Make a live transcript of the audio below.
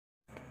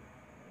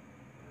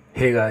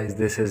Hey guys,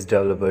 this is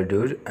Developer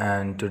Dude,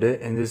 and today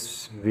in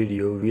this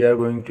video we are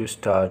going to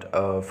start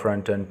a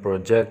front-end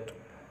project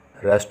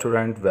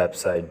restaurant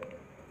website.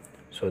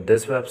 So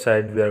this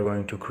website we are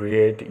going to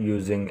create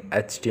using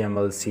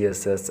HTML,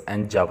 CSS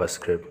and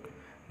JavaScript.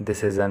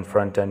 This is a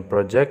front-end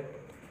project.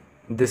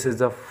 This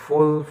is a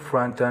full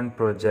front-end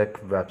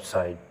project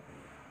website.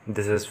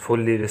 This is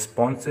fully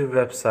responsive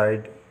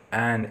website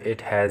and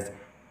it has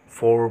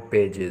 4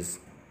 pages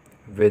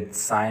with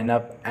sign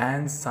up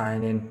and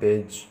sign in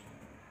page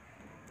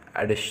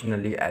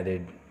additionally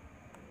added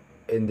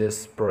in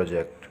this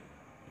project.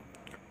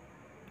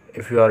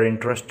 If you are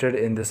interested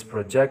in this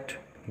project,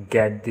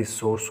 get the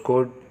source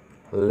code,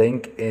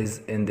 link is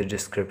in the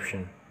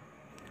description.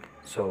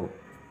 So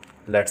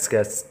let's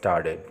get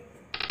started.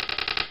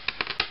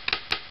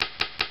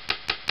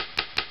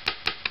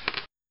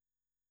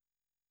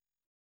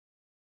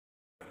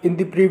 In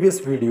the previous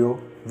video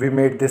we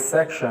made this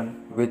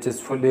section which is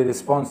fully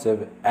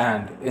responsive,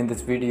 and in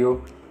this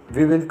video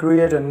we will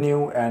create a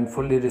new and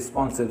fully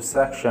responsive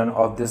section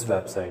of this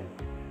website.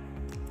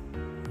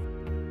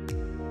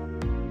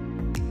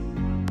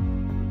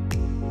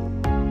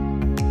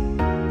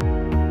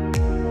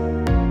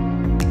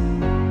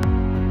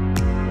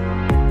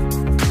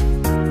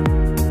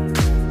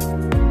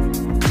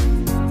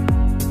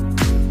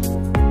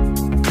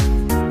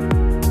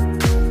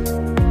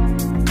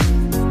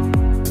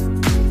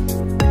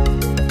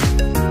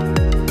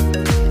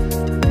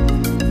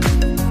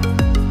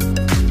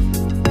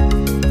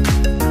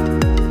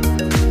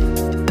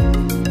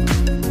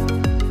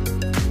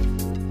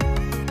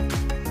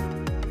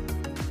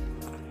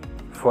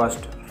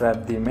 First,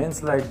 wrap the main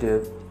slide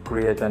div,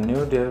 create a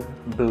new div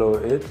below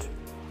it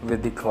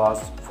with the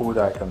class food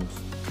items.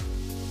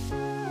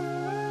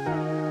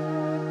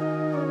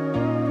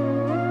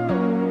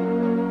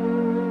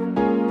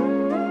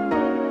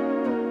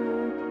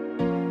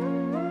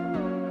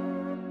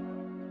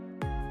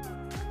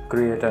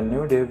 Create a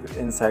new div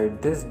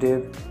inside this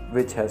div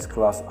which has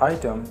class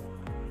item,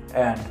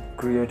 and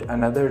create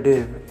another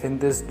div in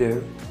this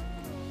div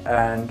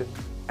and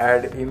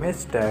add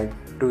image tag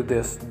to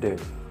this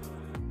div.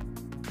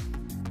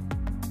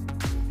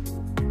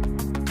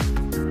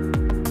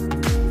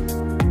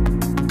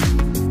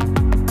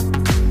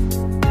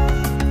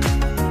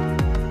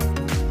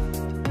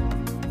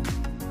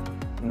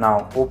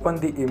 Now open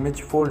the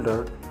image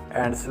folder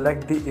and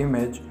select the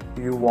image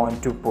you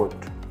want to put.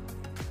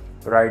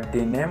 Write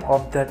the name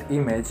of that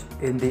image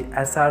in the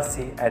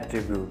src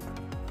attribute.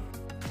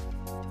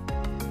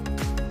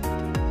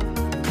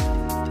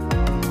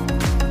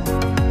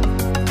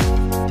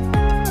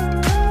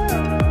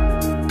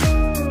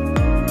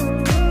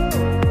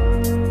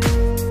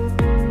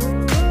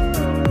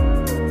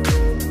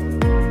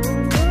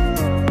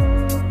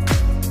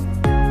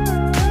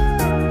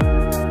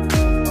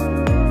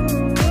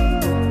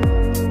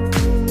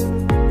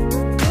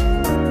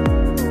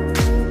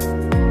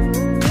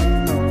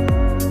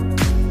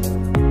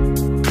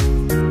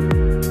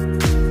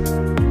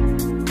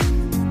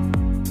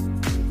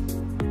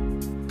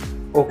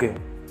 Okay,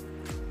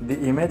 the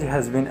image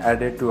has been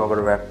added to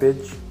our web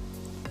page.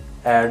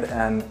 Add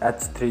an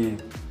h3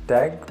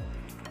 tag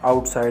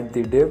outside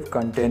the div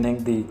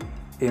containing the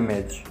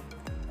image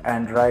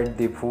and write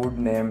the food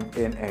name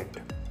in it.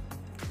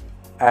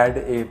 Add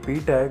a p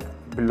tag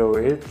below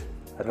it,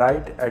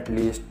 write at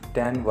least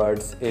 10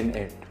 words in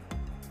it.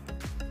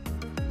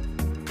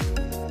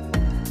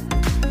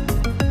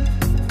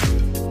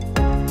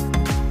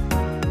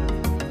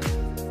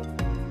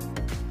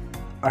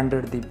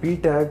 Under the p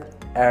tag,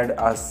 add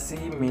a C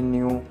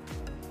menu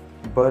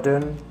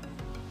button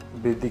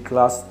with the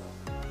class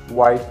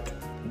white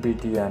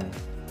btn.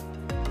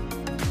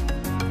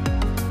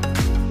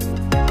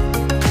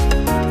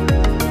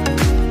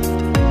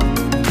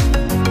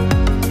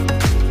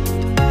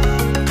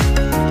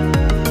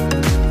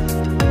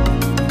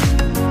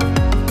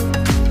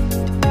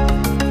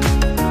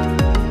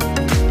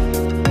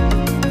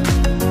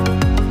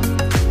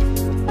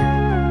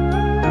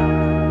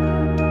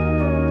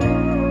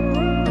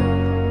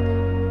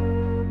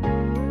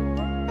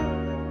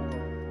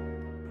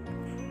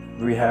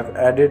 We have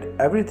added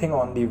everything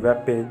on the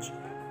web page.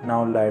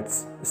 Now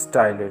let's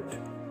style it.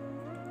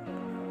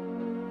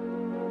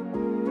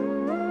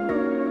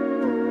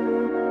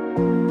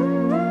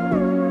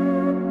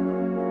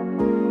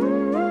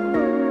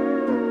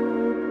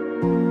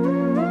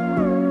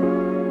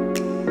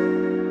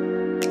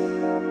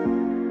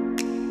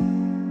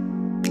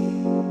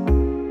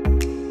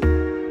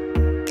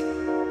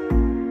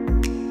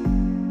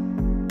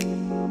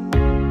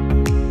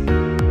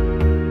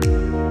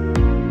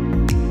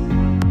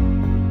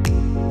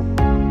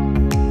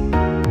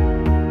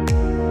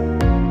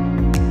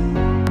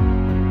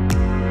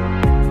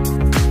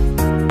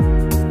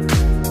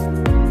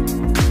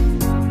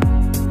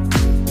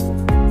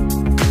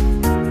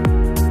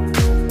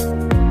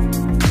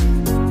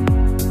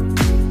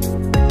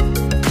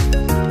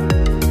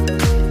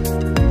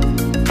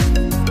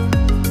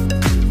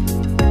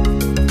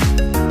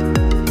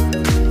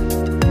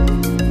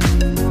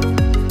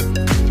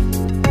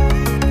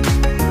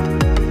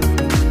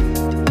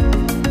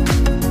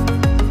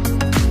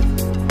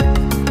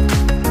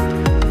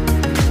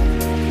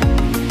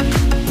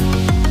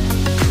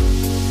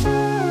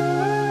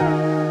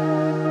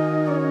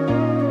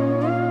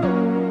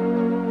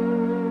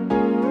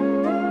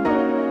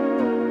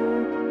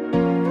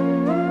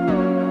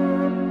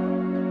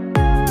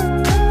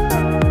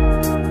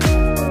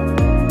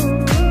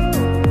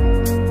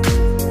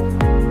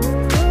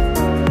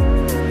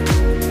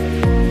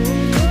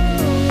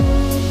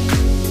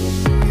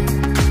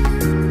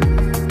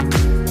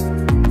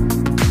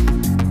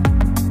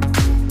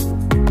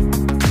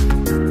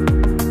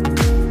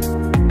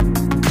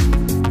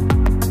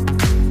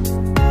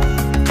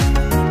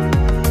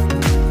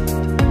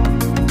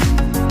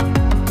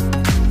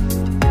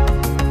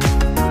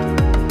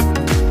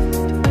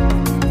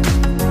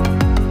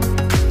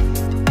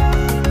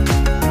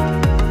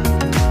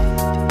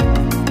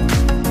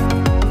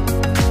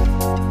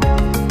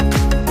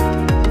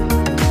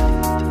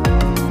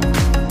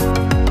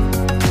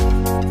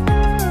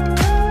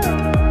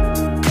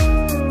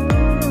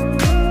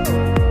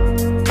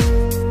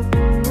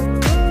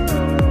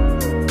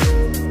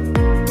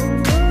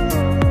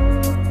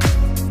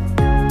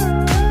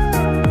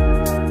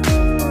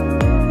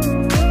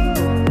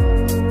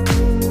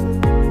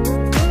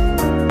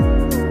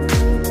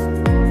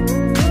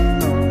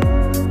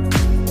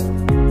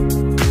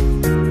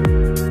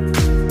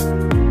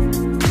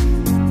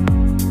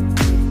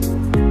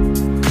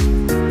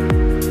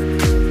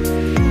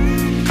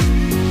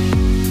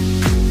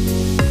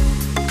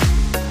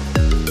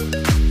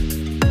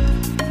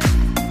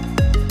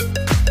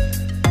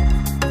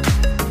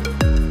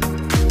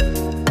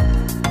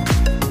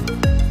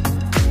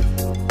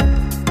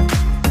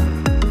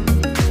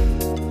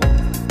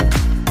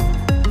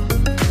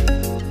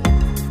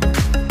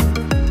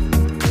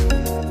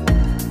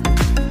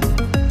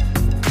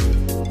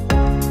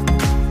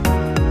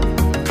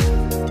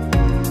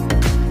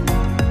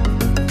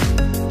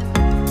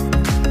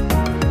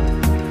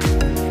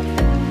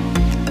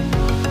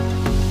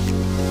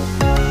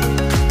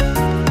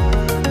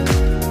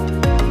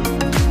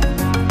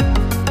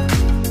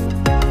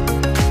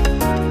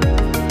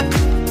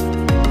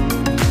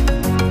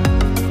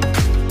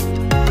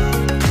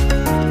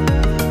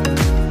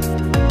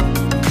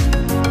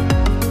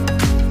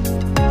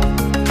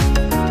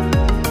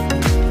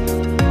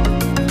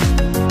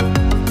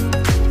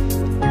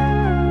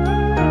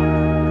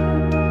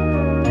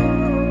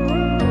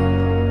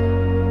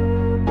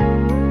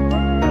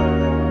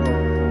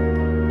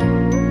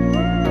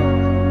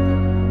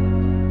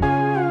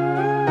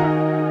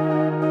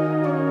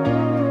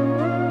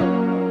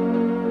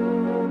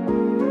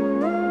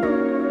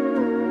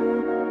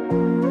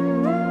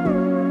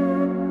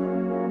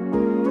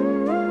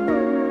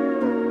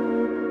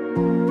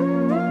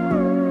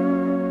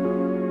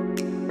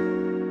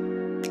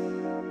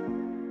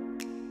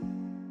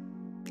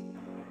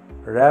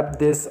 wrap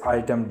this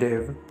item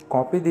div,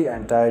 copy the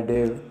entire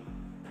div,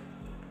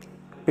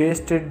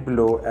 paste it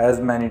below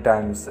as many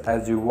times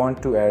as you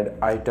want to add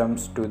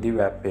items to the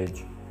web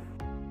page.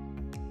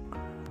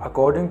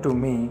 According to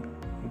me,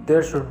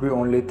 there should be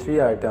only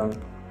 3 item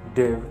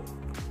div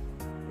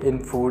in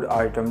food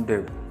item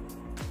div.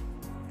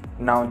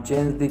 Now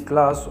change the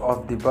class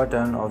of the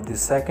button of the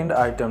second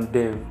item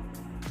div.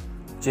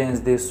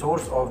 Change the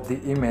source of the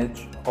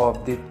image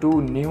of the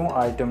 2 new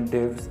item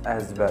divs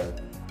as well.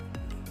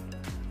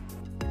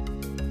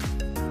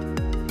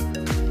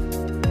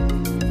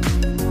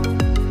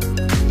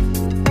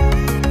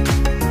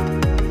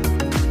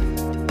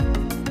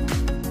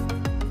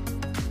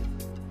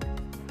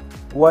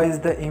 Why is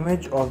the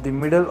image of the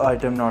middle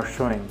item not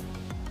showing?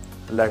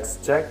 Let's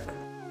check.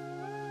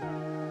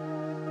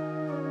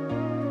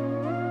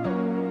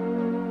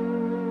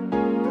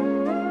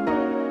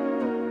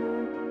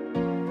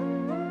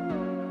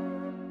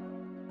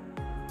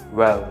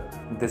 Well,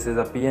 this is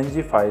a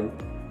PNG file.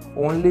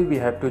 Only we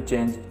have to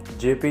change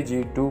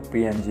JPG to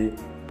PNG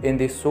in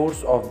the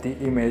source of the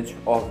image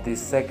of the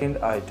second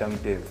item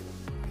div.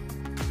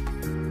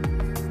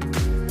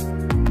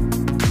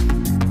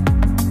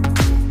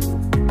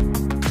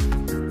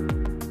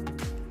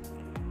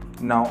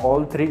 Now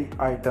all 3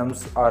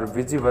 items are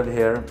visible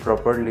here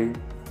properly.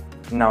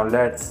 Now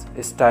let's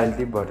style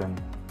the button.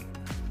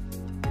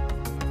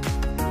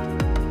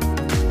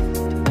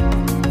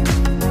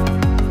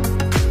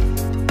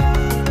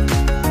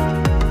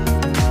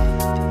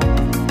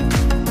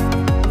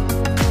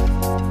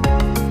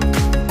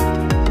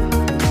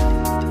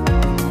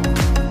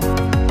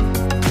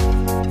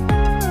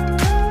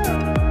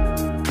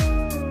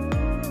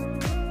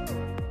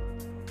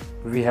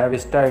 We have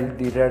styled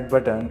the red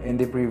button in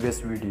the previous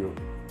video,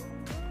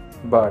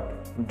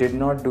 but did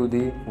not do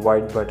the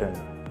white button.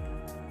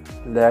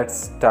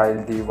 Let's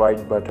style the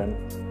white button.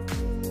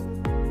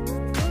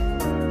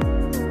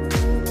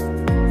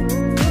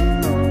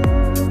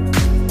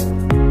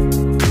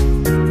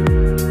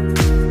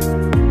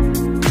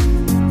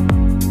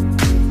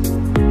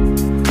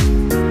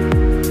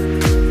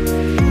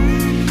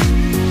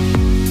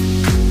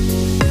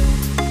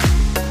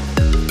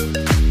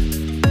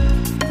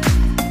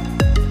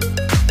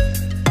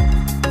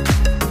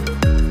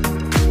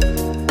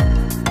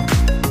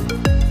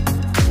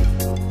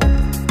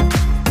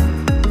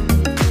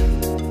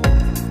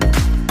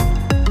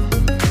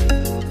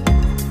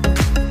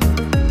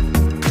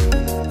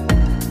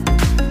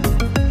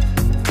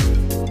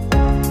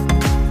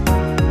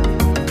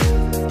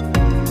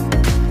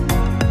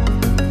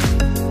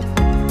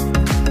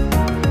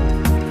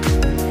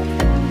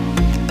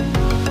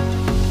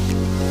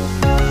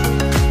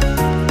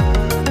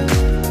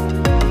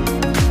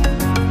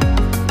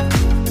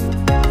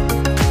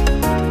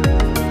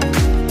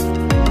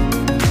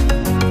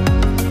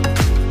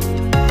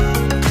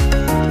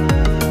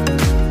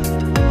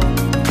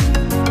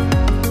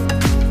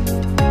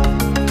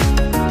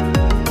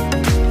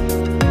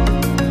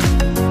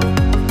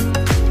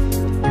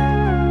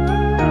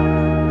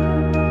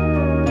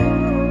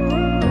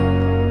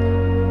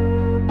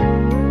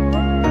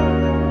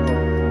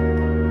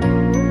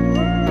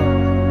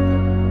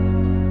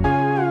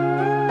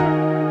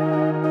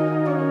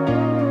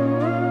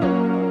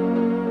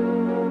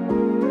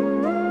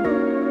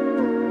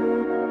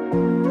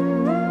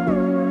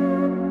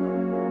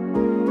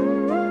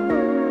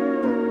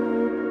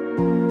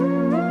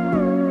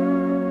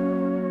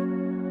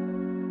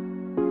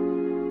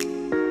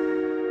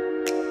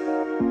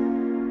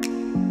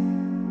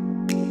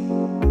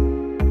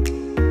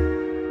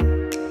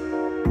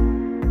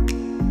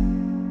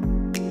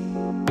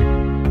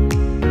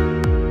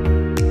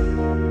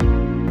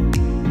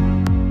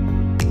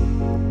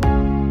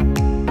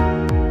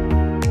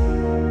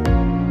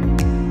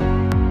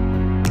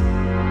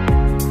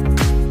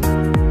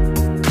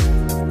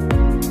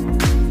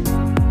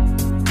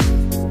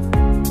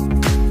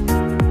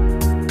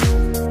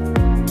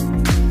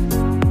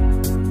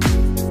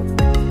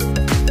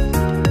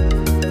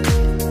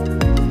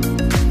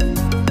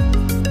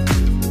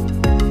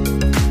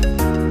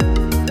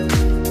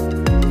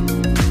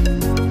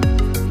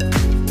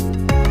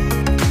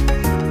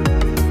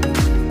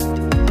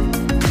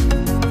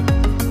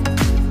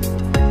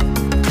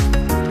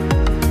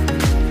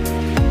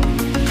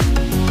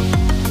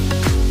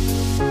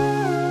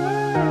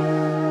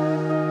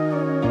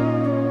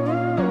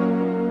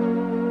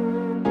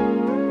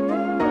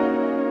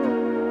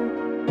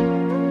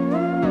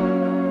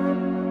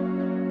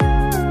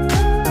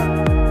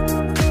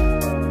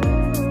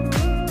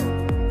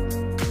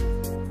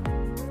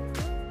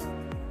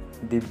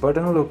 The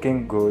button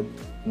looking good.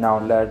 Now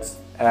let's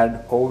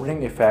add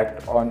hovering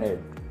effect on it.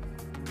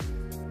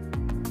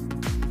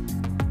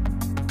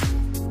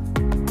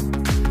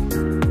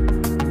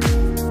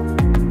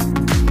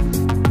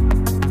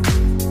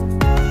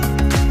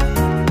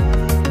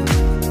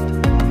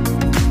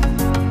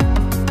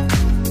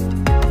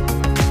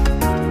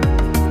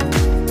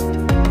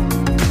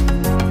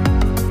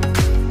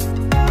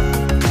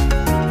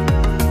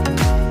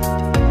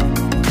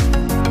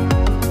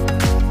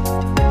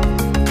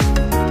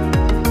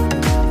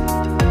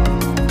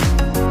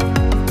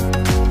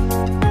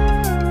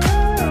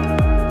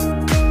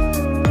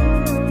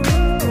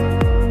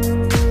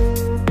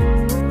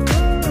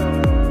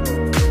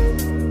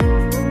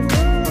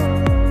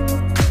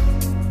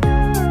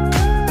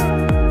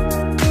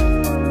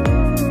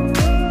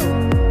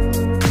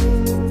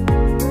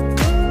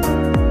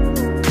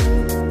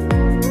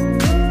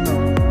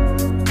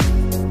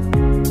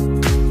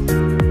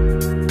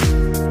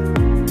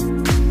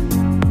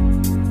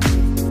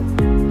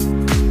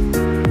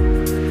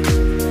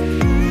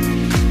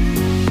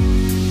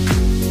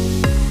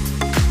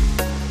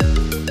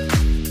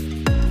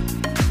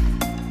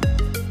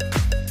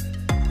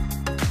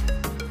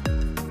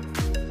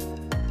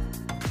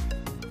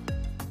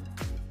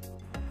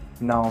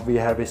 Now we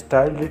have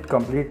styled it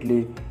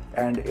completely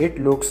and it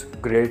looks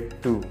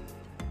great too.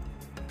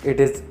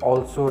 It is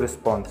also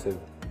responsive.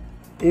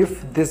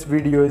 If this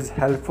video is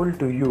helpful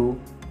to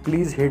you,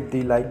 please hit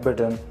the like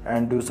button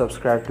and do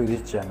subscribe to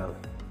this channel.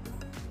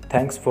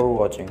 Thanks for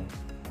watching.